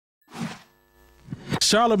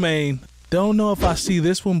Charlemagne, don't know if I see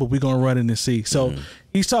this one, but we're going to run it and see. So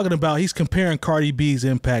he's talking about, he's comparing Cardi B's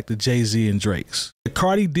impact to Jay-Z and Drake's.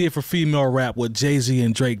 Cardi did for female rap what Jay-Z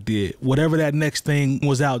and Drake did. Whatever that next thing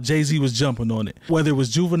was out, Jay-Z was jumping on it. Whether it was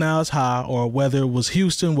Juvenile's High or whether it was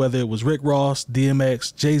Houston, whether it was Rick Ross,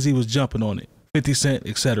 DMX, Jay-Z was jumping on it. 50 Cent,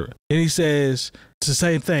 etc. And he says it's the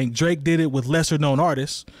same thing. Drake did it with lesser known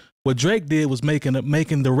artists. What Drake did was making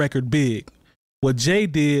the record big. What Jay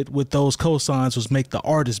did with those cosigns was make the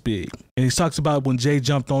artist big. And he talks about when Jay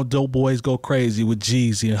jumped on Dope Boys Go Crazy with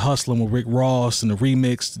Jeezy and Hustling with Rick Ross and the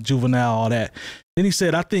remix, Juvenile, all that. Then he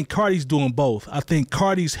said, I think Cardi's doing both. I think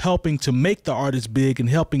Cardi's helping to make the artist big and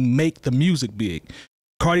helping make the music big.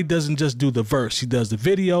 Cardi doesn't just do the verse. She does the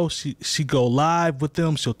video. She go live with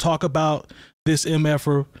them. She'll talk about this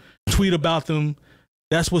MF'er, tweet about them.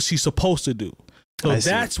 That's what she's supposed to do. So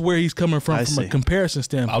that's where he's coming from a comparison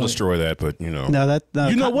standpoint. I'll destroy that, but you know. No,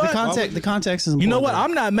 you know what? The context is important. You know what?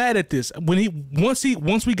 I'm not mad at this. Once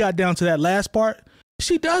we got down to that last part,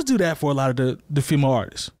 she does do that for a lot of the female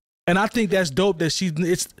artists. And I think that's dope that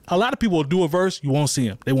it's a lot of people will do a verse, you won't see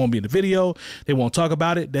them. They won't be in the video, they won't talk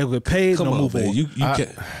about it, they'll get paid, they'll move on. You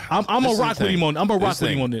can't. I'm gonna rock with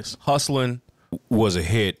him on this. Hustling was a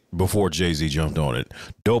hit before Jay-Z jumped on it.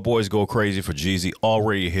 Dope Boys Go Crazy for Jeezy,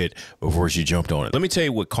 already a hit before she jumped on it. Let me tell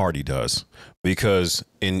you what Cardi does, because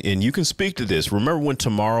and you can speak to this. Remember when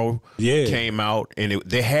Tomorrow came out and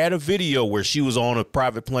they had a video where she was on a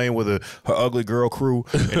private plane with her ugly girl crew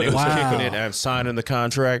and they was kicking it and signing the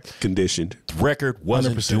contract. Conditioned. The record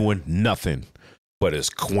wasn't 100%. Doing nothing. But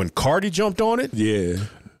when Cardi jumped on it,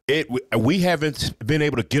 we haven't been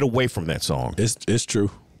able to get away from that song. It's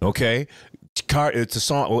true. Okay. It's a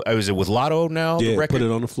song. Is it with Lotto now? Yeah, the record? Put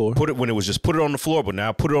It On the Floor. Put it when it was just Put It On the Floor, but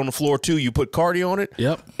now Put It On the Floor too. You put Cardi on it.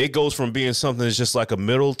 Yep. It goes from being something that's just like a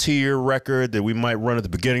middle tier record that we might run at the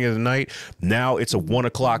beginning of the night. Now it's a 1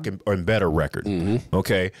 o'clock and better record.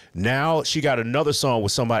 Okay. Now she got another song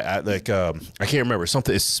with somebody like I can't remember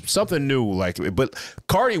something. It's something new. But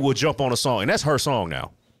Cardi will jump on a song, and that's her song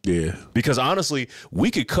now. Yeah. Because honestly,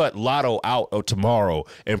 we could cut Lotto out of Tomorrow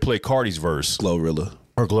and play Cardi's verse. Glorilla.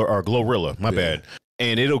 Or Glorilla, my bad.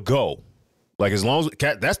 And it'll go. Like as long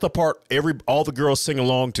as that's the part all the girls sing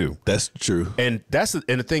along to. That's true. And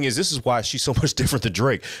the thing is, this is why she's so much different than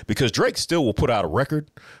Drake, because Drake still will put out a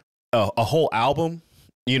record, a whole album,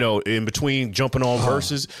 you know, in between jumping on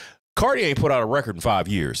verses. Cardi ain't put out a record in 5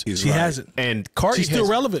 years. She hasn't. And she's still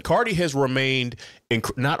relevant. Cardi has remained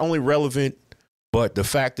not only relevant, but the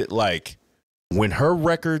fact that like when her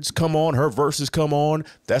records come on, her verses come on,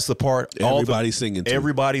 that's the part everybody's singing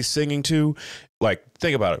to. Like,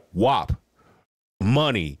 think about it. WAP,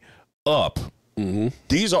 Money, Up.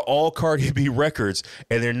 These are all Cardi B records,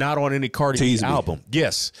 and they're not on any Cardi B album.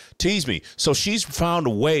 Yes, Tease Me. So she's found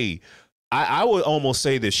a way. I would almost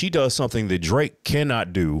say that she does something that Drake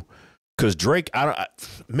cannot do. Because Drake,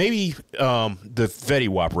 maybe the Fetty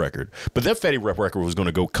Wap record, but that Fetty Wap record was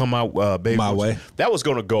going to come out, Baby My Way. That was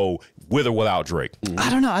going to go with or without Drake.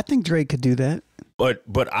 I don't know. I think Drake could do that.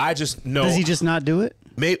 But I just know. Does he just not do it?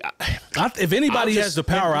 Maybe if anybody has the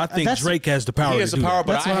power, I think Drake has the power. He has the power,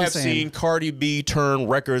 but I have saying. seen Cardi B turn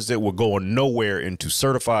records that were going nowhere into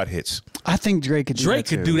certified hits. I think Drake could do that. Drake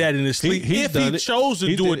could do that in his sleep if he chose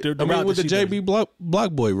to do it. With the JB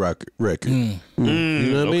Block Boy record. You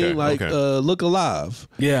know what I mean? Like Look Alive.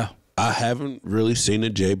 Yeah. I haven't really seen a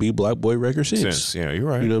JB Block Boy record since. Yeah, you're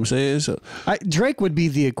right. You know what I'm saying? So Drake would be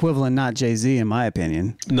the equivalent, not Jay-Z, in my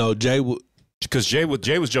opinion. No, Jay would. Because Jay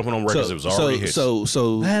was jumping on records that was already hits.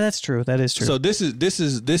 That's true. That is true. So this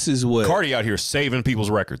is what Cardi out here saving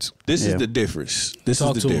people's records. This is the difference.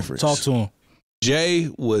 Talk to him.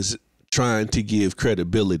 Jay was trying to give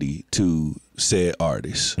credibility to said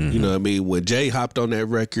artists. You know what I mean? When Jay hopped on that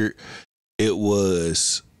record, it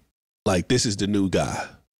was like, this is the new guy.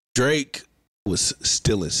 Drake was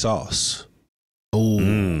stealing sauce.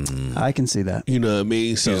 I can see that. You know what I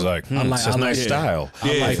mean? So he's like, that's a nice style.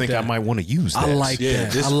 I think I might want to use that. I like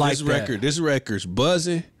that. This record's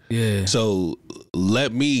buzzing. Yeah. So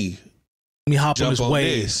let me hop on this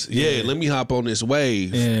wave. Yeah, let me hop on this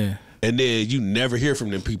wave. Yeah. And then you never hear from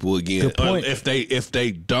them people again. Good point. If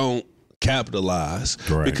they don't capitalize.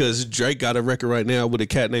 Right. Because Drake got a record right now with a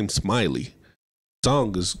cat named Smiley.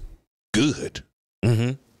 Song is good.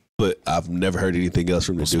 But I've never heard anything else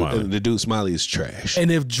from the dude. And the dude Smiley is trash.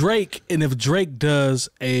 And if Drake does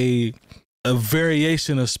a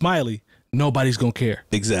variation of Smiley, nobody's gonna care.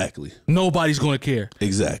 Exactly. Nobody's gonna care.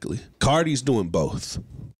 Exactly. Cardi's doing both.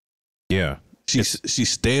 Yeah. She's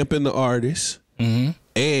stamping the artist,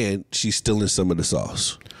 and she's stealing some of the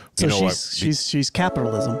sauce. So she's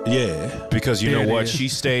capitalism. Yeah. Because you know what? She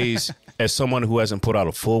stays as someone who hasn't put out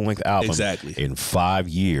a full length album in 5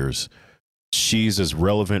 years, she's as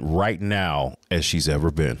relevant right now as she's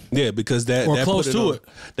ever been. Yeah, because that close to it.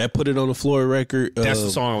 That put it on the floor record. That's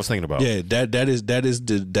the song I was thinking about. Yeah,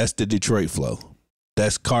 that's the Detroit flow.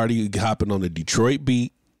 That's Cardi hopping on the Detroit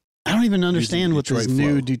beat. I don't even understand what this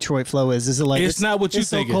new Detroit flow is. Is it like it's not what you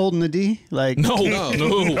think? So cold in the D? Like no.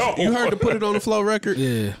 You heard the Put It on the Flow record?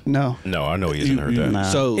 Yeah. No, I know he hasn't heard that. Nah.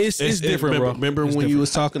 So it's different, bro. Remember it's when different. you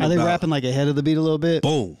was talking about? Are they rapping like ahead of the beat a little bit?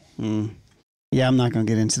 Boom. Yeah, I'm not gonna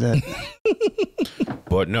get into that.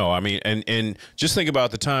 But no, I mean, and just think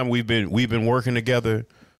about the time we've been working together.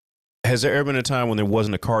 Has there ever been a time when there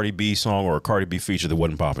wasn't a Cardi B song or a Cardi B feature that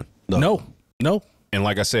wasn't popping? No. And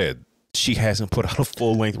like I said, she hasn't put out a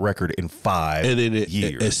full length record in 5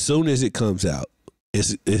 years. As soon as it comes out,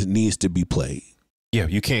 it needs to be played. Yeah,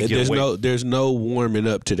 you can't get away. There's no warming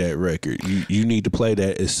up to that record. You need to play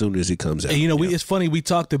that as soon as it comes out. And it's funny, we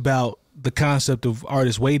talked about the concept of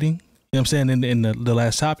artists waiting, you know what I'm saying, in the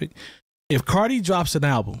last topic. If Cardi drops an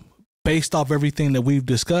album based off everything that we've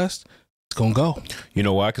discussed, it's going to go. You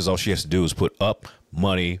know why? Because all she has to do is put up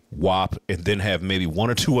Money, WAP, and then have maybe 1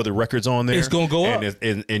 or 2 other records on there. It's going to go up.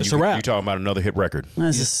 And you're talking about another hit record.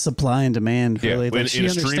 That's just supply and demand, really. Yeah. In a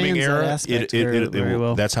streaming era, very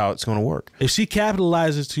well. That's how it's going to work. If she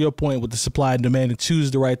capitalizes, to your point, with the supply and demand and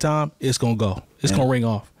chooses the right time, it's going to go. It's going to ring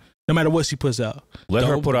off. No matter what she puts out. Let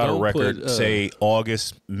her put out a record, say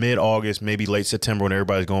August, mid-August, maybe late September when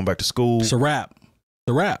everybody's going back to school. It's a wrap.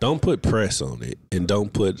 Don't put press on it, and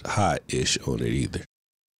don't put hot-ish on it either.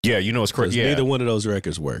 Yeah, it's correct. Yeah. Neither one of those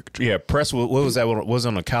records worked. Yeah, press. What was that? Was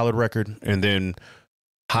on a Khaled record, and then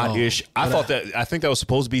hot-ish. I think that was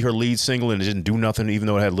supposed to be her lead single, and it didn't do nothing, even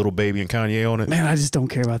though it had Little Baby and Kanye on it. Man, I just don't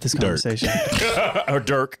care about this conversation. Or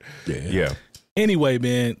Dirk. Yeah. Anyway,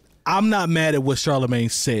 man, I'm not mad at what Charlamagne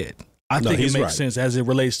said. I think it makes sense as it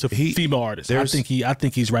relates to female artists. I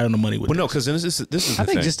think he's right on the money with. Well, no, because this is. I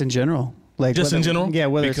think just in general, like just in general, yeah,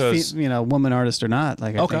 whether it's woman artist or not.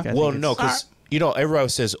 Like, okay, well, no, because everybody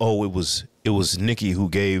says, oh, it was Nicki who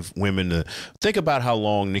gave women the. Think about how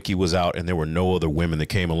long Nicki was out, and there were no other women that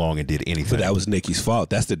came along and did anything. But that was Nicki's fault.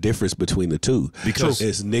 That's the difference between the two. Because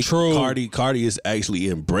it's Nicki. Cardi is actually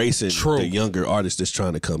embracing the younger artist that's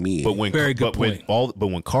trying to come in. But when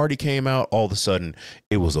Cardi came out, all of a sudden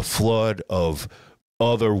it was a flood of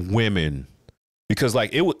other women. Because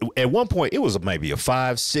at one point it was maybe a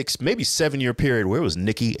 5, 6, maybe 7 year period where it was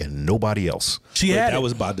Nicki and nobody else. That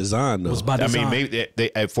was by design, though. It was by design. I mean, maybe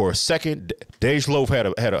they for a second,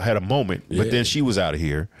 𝐀𝐁𝐎f had a moment, but then she was out of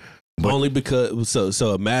here. Only because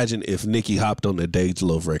so imagine if Nicki hopped on the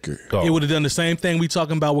𝐀𝐁𝐎f record. It would have done the same thing we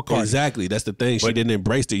talking about with Cardi. Exactly. That's the thing. She didn't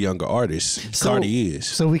embrace the younger artists. Cardi is.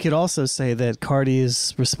 So we could also say that Cardi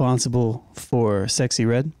is responsible for Sexy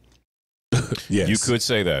Red. Yes. You could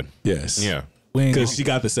say that. Yes. Yeah. Because she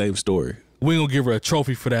got the same story. We ain't gonna give her a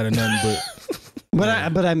trophy for that or nothing,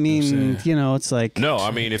 but I mean, it's like no.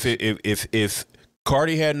 I mean, if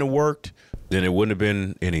Cardi hadn't worked, then it wouldn't have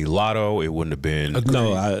been any Lotto. It wouldn't have been.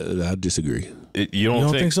 No, I disagree. You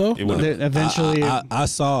don't think so? Eventually, I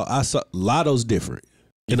saw Lotto's different.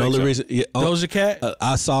 You the only so? reason Doja Cat.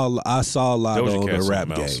 I saw Lotto Doja on Cat's the rap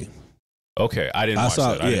something game. Okay, I didn't watch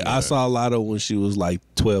that. I saw Lotto when she was like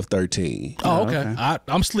 12, 13. Oh, okay.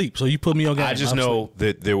 I'm asleep, so you put me on game. I just know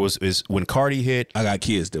that there was when Cardi hit. I got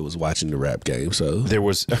kids that was watching the rap game, so there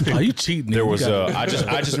was. Oh, you cheating? There was. I just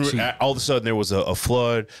all of a sudden there was a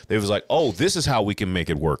flood. They was like, oh, this is how we can make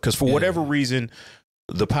it work. Because for whatever reason,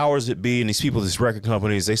 the powers that be and these people, these record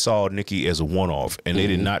companies, they saw Nicki as a one-off, and they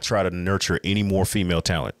did not try to nurture any more female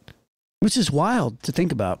talent. Which is wild to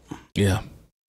think about. Yeah.